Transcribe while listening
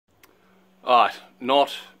Alright,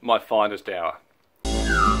 not my finest hour.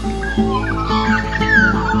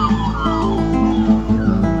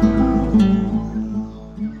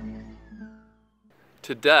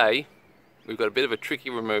 Today, we've got a bit of a tricky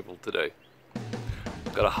removal to do.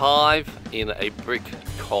 We've got a hive in a brick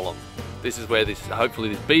column. This is where hopefully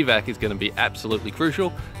this bee vac is going to be absolutely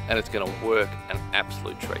crucial, and it's going to work an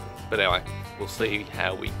absolute treat. But anyway, we'll see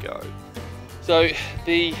how we go. So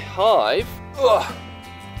the hive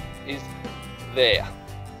is there,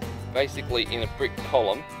 basically in a brick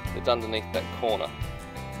column that's underneath that corner.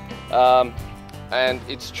 And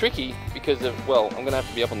it's tricky because of, well, I'm going to have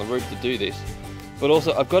to be up on the roof to do this, but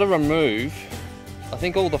also I've got to remove, I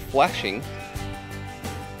think, all the flashing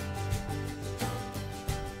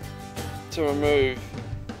to remove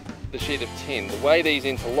the sheet of tin. The way these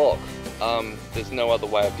interlock, there's no other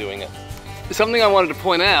way of doing it. Something I wanted to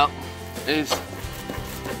point out is,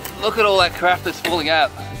 look at all that crap that's falling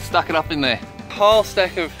out. It's stuck it up in there. Whole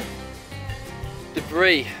stack of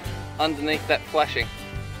debris underneath that flashing,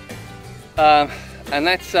 and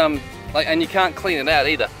that's like, and you can't clean it out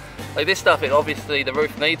either. Like this stuff, it obviously, the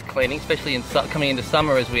roof needs cleaning, especially in coming into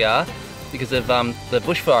summer as we are, because of the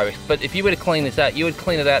bushfire risk. But if you were to clean this out, you would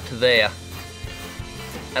clean it out to there,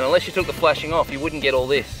 and unless you took the flashing off, you wouldn't get all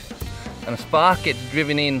this. And a spark gets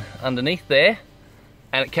driven in underneath there,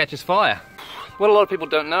 and it catches fire. What a lot of people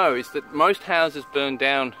don't know is that most houses burn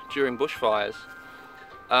down during bushfires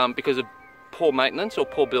because of poor maintenance or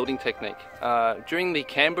poor building technique. During the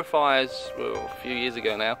Canberra fires, well, a few years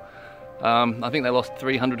ago now, I think they lost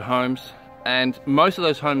 300 homes, and most of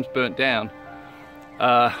those homes burnt down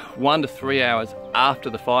 1 to 3 hours after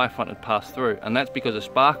the fire front had passed through, and that's because a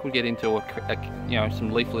spark would get into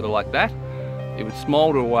some leaf litter like that. It would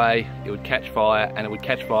smoulder away, it would catch fire, and it would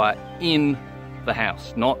catch fire in the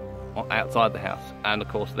house, not outside the house. And of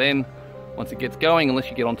course then, once it gets going, unless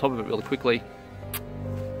you get on top of it really quickly,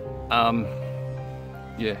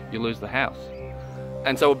 yeah, you lose the house.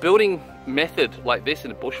 And so a building method like this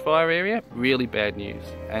in a bushfire area, really bad news.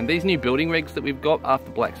 And these new building regs that we've got after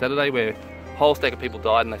Black Saturday, where a whole stack of people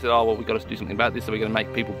died and they said, oh well, we've got to do something about this, so we're going to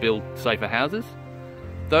make people build safer houses.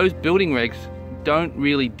 Those building regs don't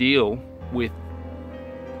really deal with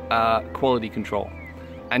quality control.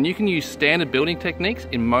 And you can use standard building techniques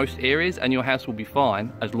in most areas and your house will be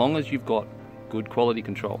fine as long as you've got good quality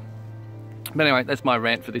control. But anyway, that's my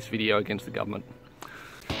rant for this video against the government.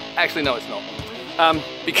 Actually, no, it's not.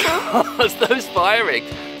 Because those fire regs,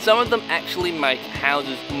 some of them actually make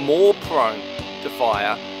houses more prone to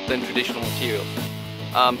fire than traditional materials.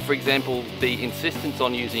 For example, the insistence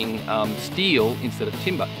on using steel instead of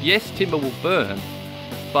timber. Yes, timber will burn,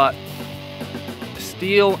 but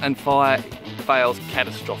steel and fire fails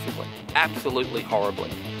catastrophically, absolutely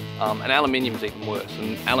horribly. And aluminium is even worse,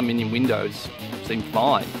 and aluminium windows seem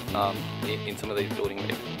fine in some of these building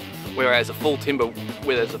regs. Whereas a full timber,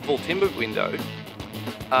 where there's a full timber window,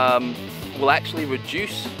 will actually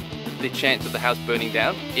reduce the chance of the house burning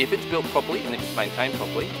down if it's built properly and if it's maintained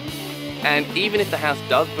properly. And even if the house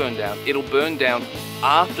does burn down, it'll burn down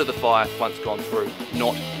after the fire front's gone through,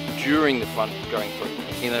 not during the front going through.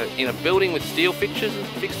 In a building with steel fixtures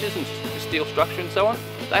and steel structure and so on,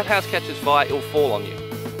 that house catches fire, it'll fall on you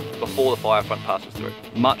before the fire front passes through.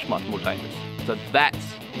 Much, much more dangerous. So that's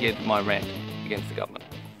the end of my rant against the government.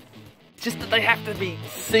 It's just that they have to be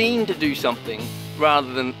seen to do something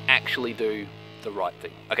rather than actually do the right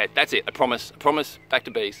thing. Okay, that's it, I promise, back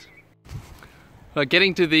to bees. Well,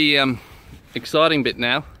 getting to the exciting bit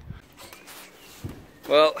now.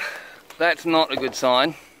 Well, that's not a good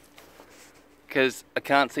sign, because I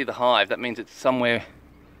can't see the hive. That means it's somewhere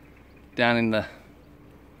down in the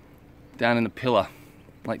pillar,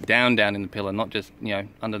 like down in the pillar, not just, you know,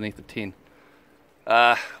 underneath the tin.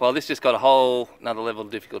 Well, this just got a whole another level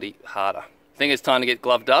of difficulty harder. I think it's time to get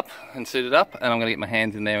gloved up and suited up, and I'm going to get my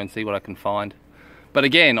hands in there and see what I can find. But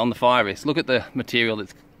again, on the fire risk, look at the material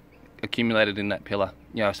that's accumulated in that pillar.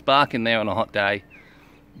 You know, a spark in there on a hot day,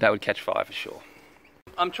 that would catch fire for sure.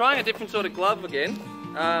 I'm trying a different sort of glove again.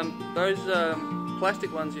 Those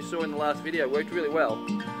plastic ones you saw in the last video worked really well,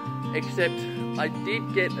 except I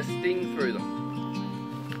did get a sting through them.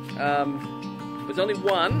 There's only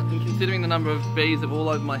one, and considering the number of bees that were all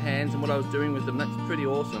over my hands and what I was doing with them, that's pretty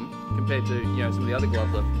awesome compared to, you know, some of the other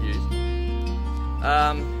gloves I've used.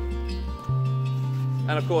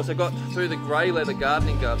 And of course I got through the grey leather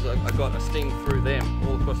gardening gloves, I got a sting through them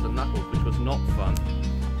all across the knuckles, which was not fun.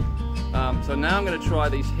 So now I'm going to try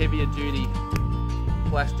these heavier duty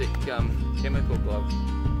plastic chemical gloves.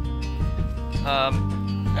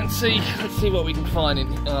 And let's see what we can find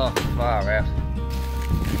in, oh, far out.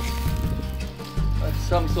 That's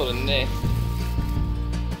some sort of nest.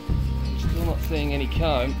 I'm just seeing any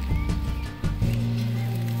comb.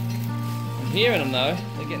 I'm hearing them though,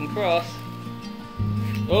 they're getting cross.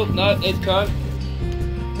 Oh no, there's comb.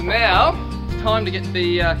 So now, it's time to get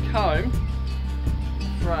the comb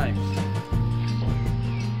frames.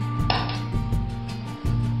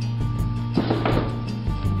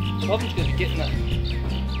 I'm just going to be getting a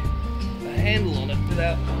handle on it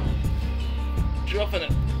without dropping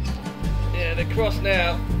it. Yeah, they're crossed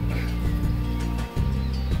now.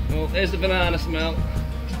 Oh, there's the banana smell.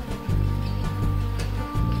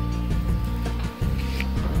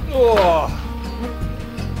 Oh!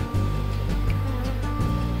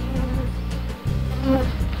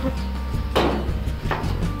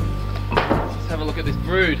 Let's have a look at this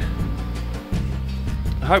brood.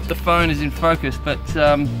 I hope the phone is in focus, but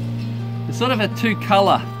it's sort of a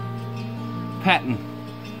two-colour pattern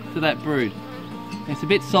to that brood. It's a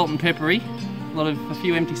bit salt and peppery, a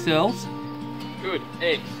few empty cells. Good,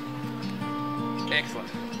 eggs. Excellent.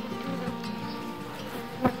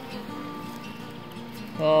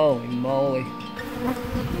 Holy moly.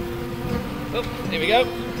 Oh, here we go.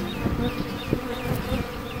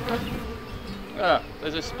 Ah,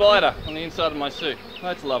 there's a spider on the inside of my suit.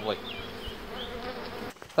 That's lovely.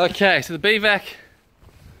 Okay, so the Bee Vac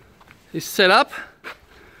is set up.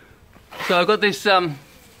 So I've got this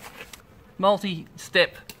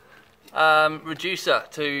multi-step reducer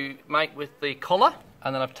to mate with the collar,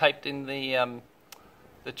 and then I've taped in the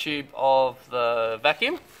tube of the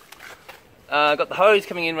vacuum. I've got the hose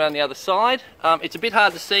coming in around the other side. It's a bit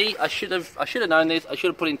hard to see. I should have known this. I should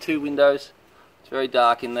have put in 2 windows. It's very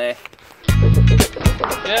dark in there.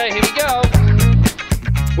 Okay, here we go.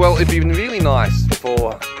 Well, it'd be really nice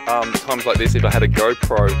for times like this if I had a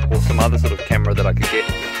GoPro or some other sort of camera that I could get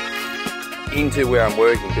into where I'm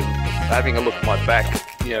working, because having a look at my back,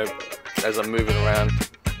 you know, as I'm moving around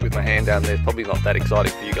with my hand down there, is probably not that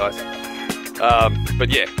exciting for you guys. But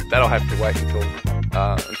yeah, that'll have to wait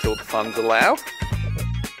until the funds allow.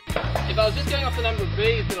 If I was just going off the number of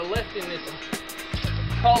bees that are left in this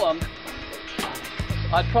column,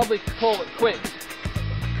 I'd probably call it quits.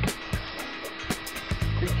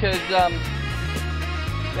 Because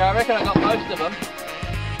yeah, I reckon I got most of them,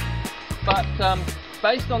 but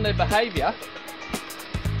based on their behaviour,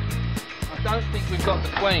 I don't think we've got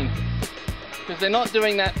the queen, because they're not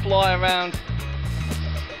doing that fly around,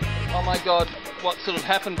 oh my god, what sort of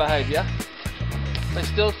happened behaviour. They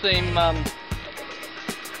still seem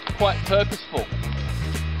quite purposeful,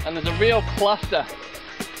 and there's a real cluster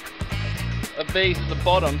of bees at the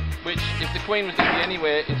bottom, which if the queen was going to be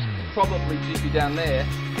anywhere, it's probably she'd be down there,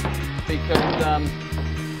 because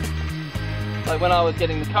like when I was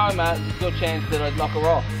getting the comb out, there's a good chance that I'd knock her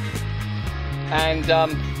off. And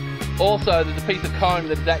also there's a piece of comb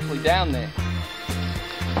that is actually down there,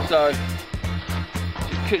 so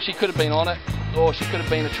she could have been on it, or she could have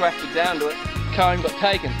been attracted down to it. Comb got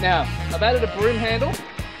taken. Now I've added a broom handle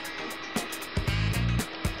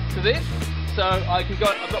to this, so I've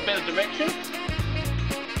got better direction.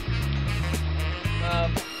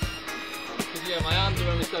 Because yeah, my arms are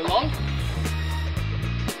only so long.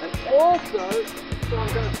 And also, so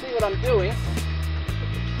I'm going to see what I'm doing.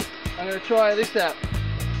 I'm going to try this out,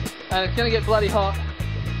 and it's going to get bloody hot,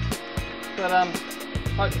 but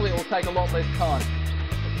hopefully it will take a lot less time.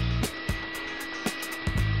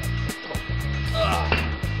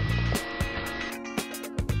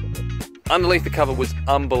 Underneath the cover was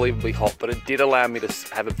unbelievably hot, but it did allow me to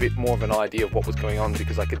have a bit more of an idea of what was going on,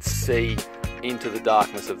 because I could see into the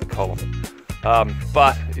darkness of the column.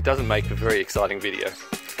 But it doesn't make a very exciting video.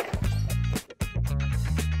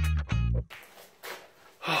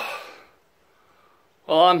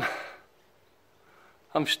 Well,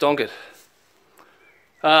 I'm stonkered.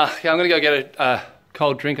 Yeah, I'm gonna go get a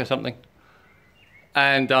cold drink or something,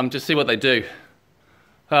 and just see what they do.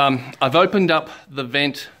 I've opened up the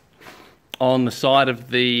vent on the side of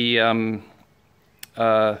the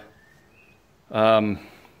my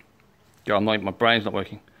brain's not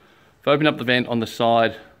working. I've opened up the vent on the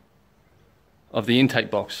side of the intake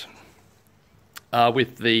box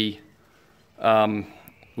with the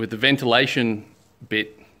ventilation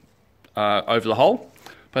bit over the hole,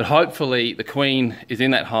 but hopefully the queen is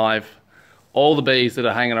in that hive. All the bees that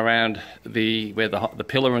are hanging around where the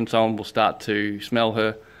pillar and so on will start to smell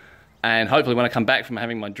her, and hopefully when I come back from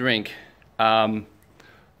having my drink, there'll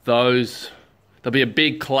be a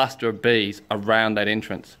big cluster of bees around that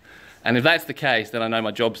entrance. And if that's the case, then I know my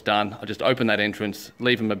job's done. I'll just open that entrance,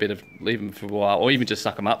 leave them for a while, or even just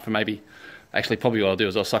suck them up for maybe. Actually, probably what I'll do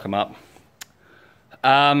is I'll suck them up.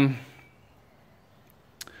 And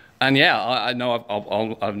yeah, I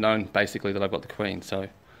know I've known basically that I've got the queen. So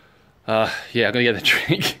yeah, I'm gonna get a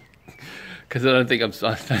drink because I don't think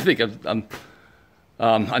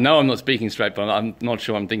I know I'm not speaking straight, but I'm not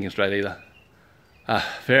sure I'm thinking straight either.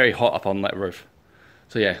 Very hot up on that roof.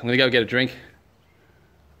 So yeah, I'm gonna go get a drink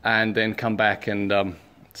and then come back and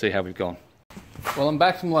see how we've gone. Well, I'm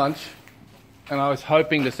back from lunch and I was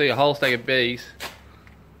hoping to see a whole stack of bees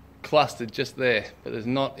clustered just there, but there's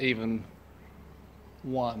not even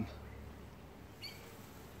one.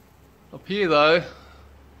 Up here though,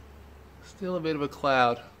 still a bit of a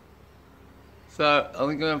cloud. So I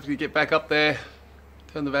think I'm gonna have to get back up there,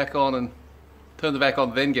 turn the vac on,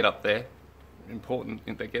 then get up there. Important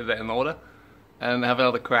to get that in order, and have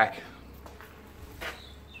another crack.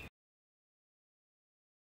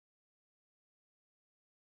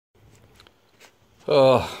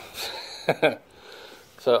 Oh,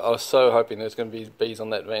 so I was so hoping there's going to be bees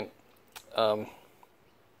on that vent. I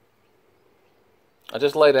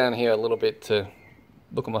just lay down here a little bit to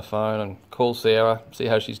look at my phone and call Sarah, see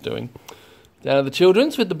how she's doing. Down at the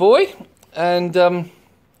children's with the boy, and oh,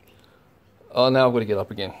 now I've got to get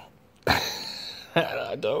up again. And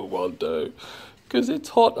I don't want to, because it's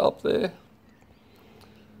hot up there.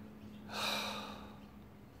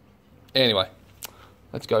 Anyway,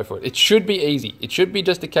 let's go for it. It should be easy. It should be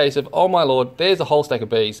just a case of, oh my lord, there's a whole stack of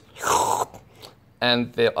bees,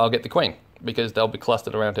 and I'll get the queen, because they'll be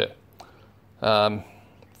clustered around her.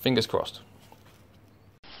 Fingers crossed.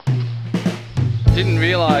 Didn't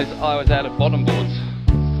realise I was out of bottom boards.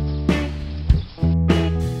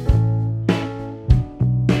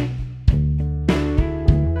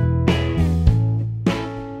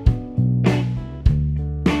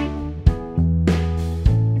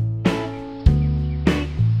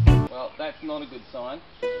 Not a good sign.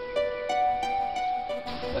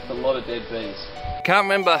 That's a lot of dead bees. I can't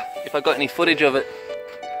remember if I got any footage of it,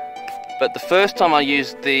 but the first time I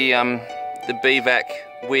used the Bee Vac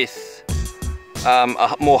with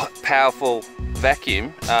a more powerful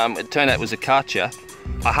vacuum, it turned out it was a Karcher.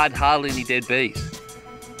 I had hardly any dead bees.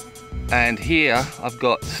 And here I've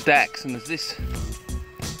got stacks, and there's this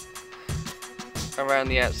around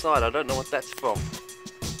the outside. I don't know what that's from.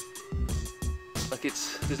 Like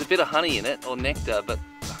there's a bit of honey in it, or nectar, but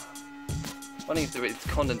I wonder if it's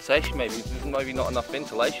condensation maybe. There's maybe not enough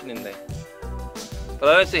ventilation in there. But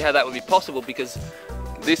I don't see how that would be possible, because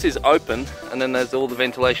this is open and then there's all the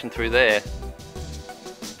ventilation through there.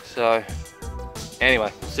 So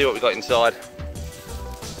anyway, we'll see what we got inside.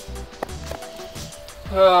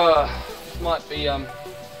 This might be one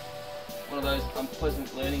of those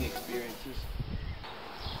unpleasant learning experiences.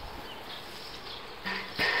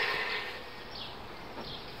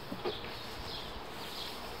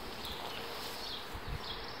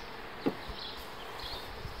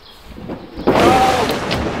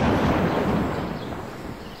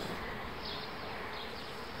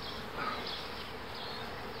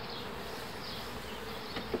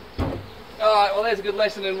 Alright, well there's a good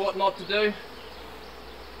lesson in what not to do.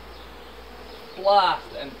 Blast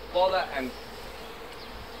and bother and...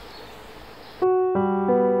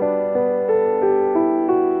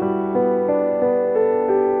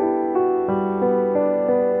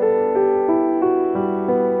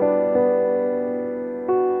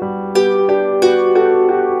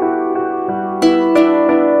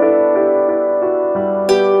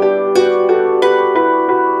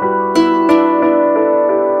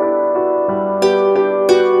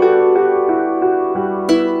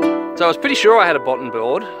 So I was pretty sure I had a bottom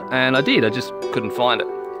board, and I did, I just couldn't find it.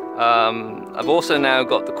 I've also now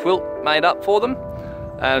got the quilt made up for them.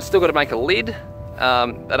 I've still got to make a lid,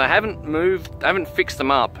 and I haven't fixed them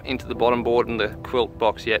up into the bottom board and the quilt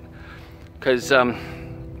box yet, because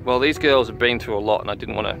well, these girls have been through a lot and I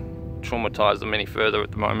didn't want to traumatize them any further at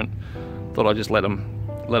the moment. Thought I'd just let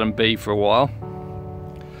them be for a while.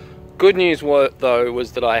 Good news though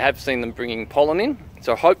was that I have seen them bringing pollen in.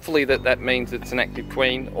 So hopefully that means it's an active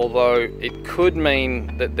queen, although it could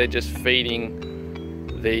mean that they're just feeding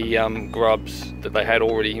the grubs that they had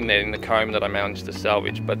already in there in the comb that I managed to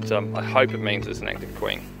salvage, but I hope it means it's an active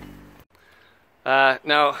queen.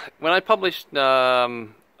 Now, when I published a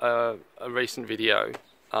recent video,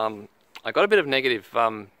 I got a bit of negative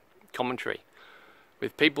commentary,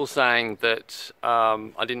 with people saying that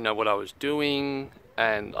I didn't know what I was doing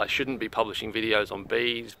and I shouldn't be publishing videos on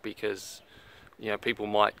bees because, you know, people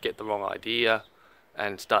might get the wrong idea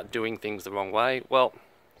and start doing things the wrong way. Well,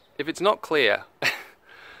 if it's not clear, and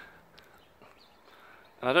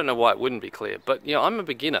I don't know why it wouldn't be clear, but you know, I'm a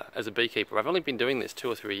beginner as a beekeeper. I've only been doing this 2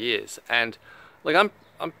 or 3 years, and like I'm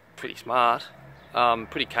pretty smart,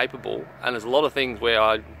 pretty capable, and there's a lot of things where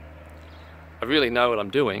I really know what I'm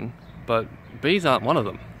doing, but bees aren't one of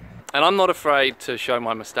them. And I'm not afraid to show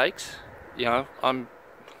my mistakes. You know,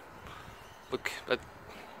 look,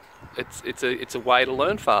 it's a way to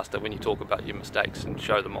learn faster when you talk about your mistakes and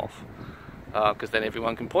show them off, because then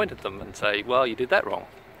everyone can point at them and say, well, you did that wrong,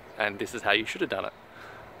 and this is how you should have done it.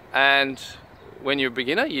 And when you're a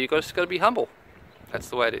beginner, you just got to be humble. That's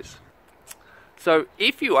the way it is. So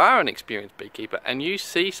if you are an experienced beekeeper and you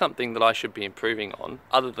see something that I should be improving on,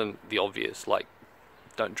 other than the obvious, like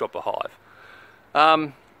don't drop a hive,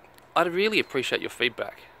 I'd really appreciate your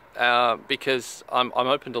feedback, because I'm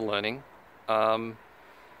open to learning,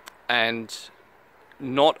 and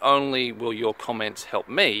not only will your comments help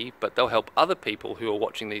me, but they'll help other people who are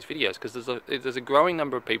watching these videos, because there's a growing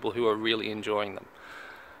number of people who are really enjoying them.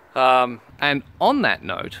 And on that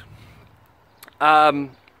note,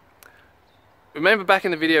 remember back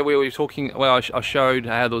in the video where we were talking, where I showed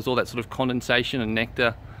how there was all that sort of condensation and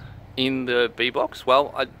nectar in the bee box?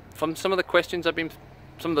 Well, from some of the questions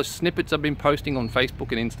some of the snippets I've been posting on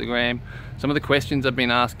Facebook and Instagram, some of the questions I've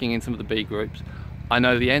been asking in some of the bee groups, I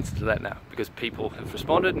know the answer to that now, because people have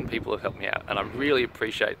responded and people have helped me out, and I really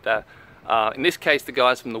appreciate that. In this case, the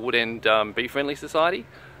guys from the Wood End Bee Friendly Society,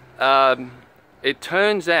 it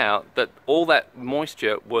turns out that all that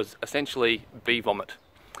moisture was essentially bee vomit.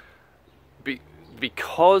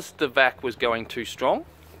 Because the vac was going too strong,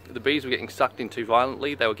 the bees were getting sucked in too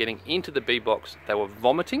violently, they were getting into the bee box, they were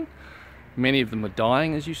vomiting, many of them were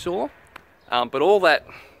dying, as you saw, but all that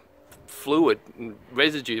fluid and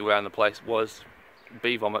residue around the place was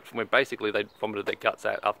bee vomit, from where basically they vomited their guts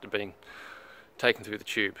out after being taken through the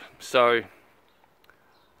tube. So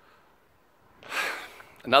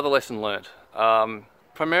another lesson learned.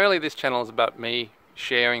 Primarily this channel is about me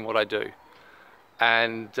sharing what I do,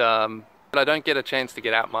 and but I don't get a chance to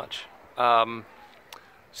get out much.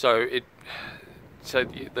 So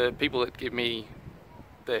the people that give me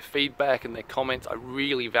their feedback and their comments I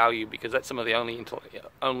really value, because that's some of the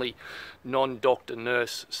only non-doctor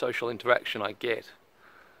nurse social interaction I get.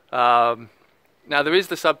 Now there is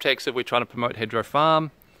the subtext of we're trying to promote hedgerow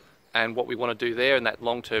farm and what we want to do there and that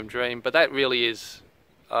long-term dream, but that really is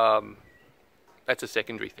that's a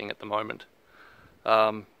secondary thing at the moment.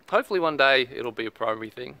 Hopefully one day it'll be a primary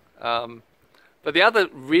thing. But the other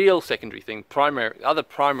real secondary thing,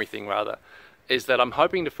 primary thing rather, is that I'm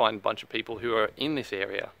hoping to find a bunch of people who are in this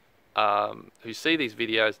area, who see these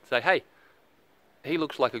videos and say, hey, he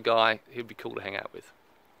looks like a guy who'd be cool to hang out with.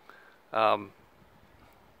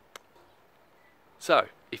 So,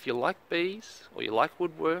 if you like bees, or you like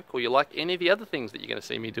woodwork, or you like any of the other things that you're going to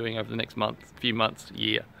see me doing over the next few months,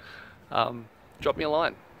 year, drop me a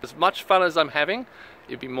line. As much fun as I'm having,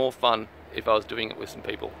 it'd be more fun if I was doing it with some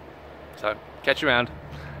people. So, catch you around,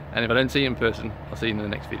 and if I don't see you in person, I'll see you in the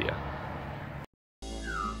next video.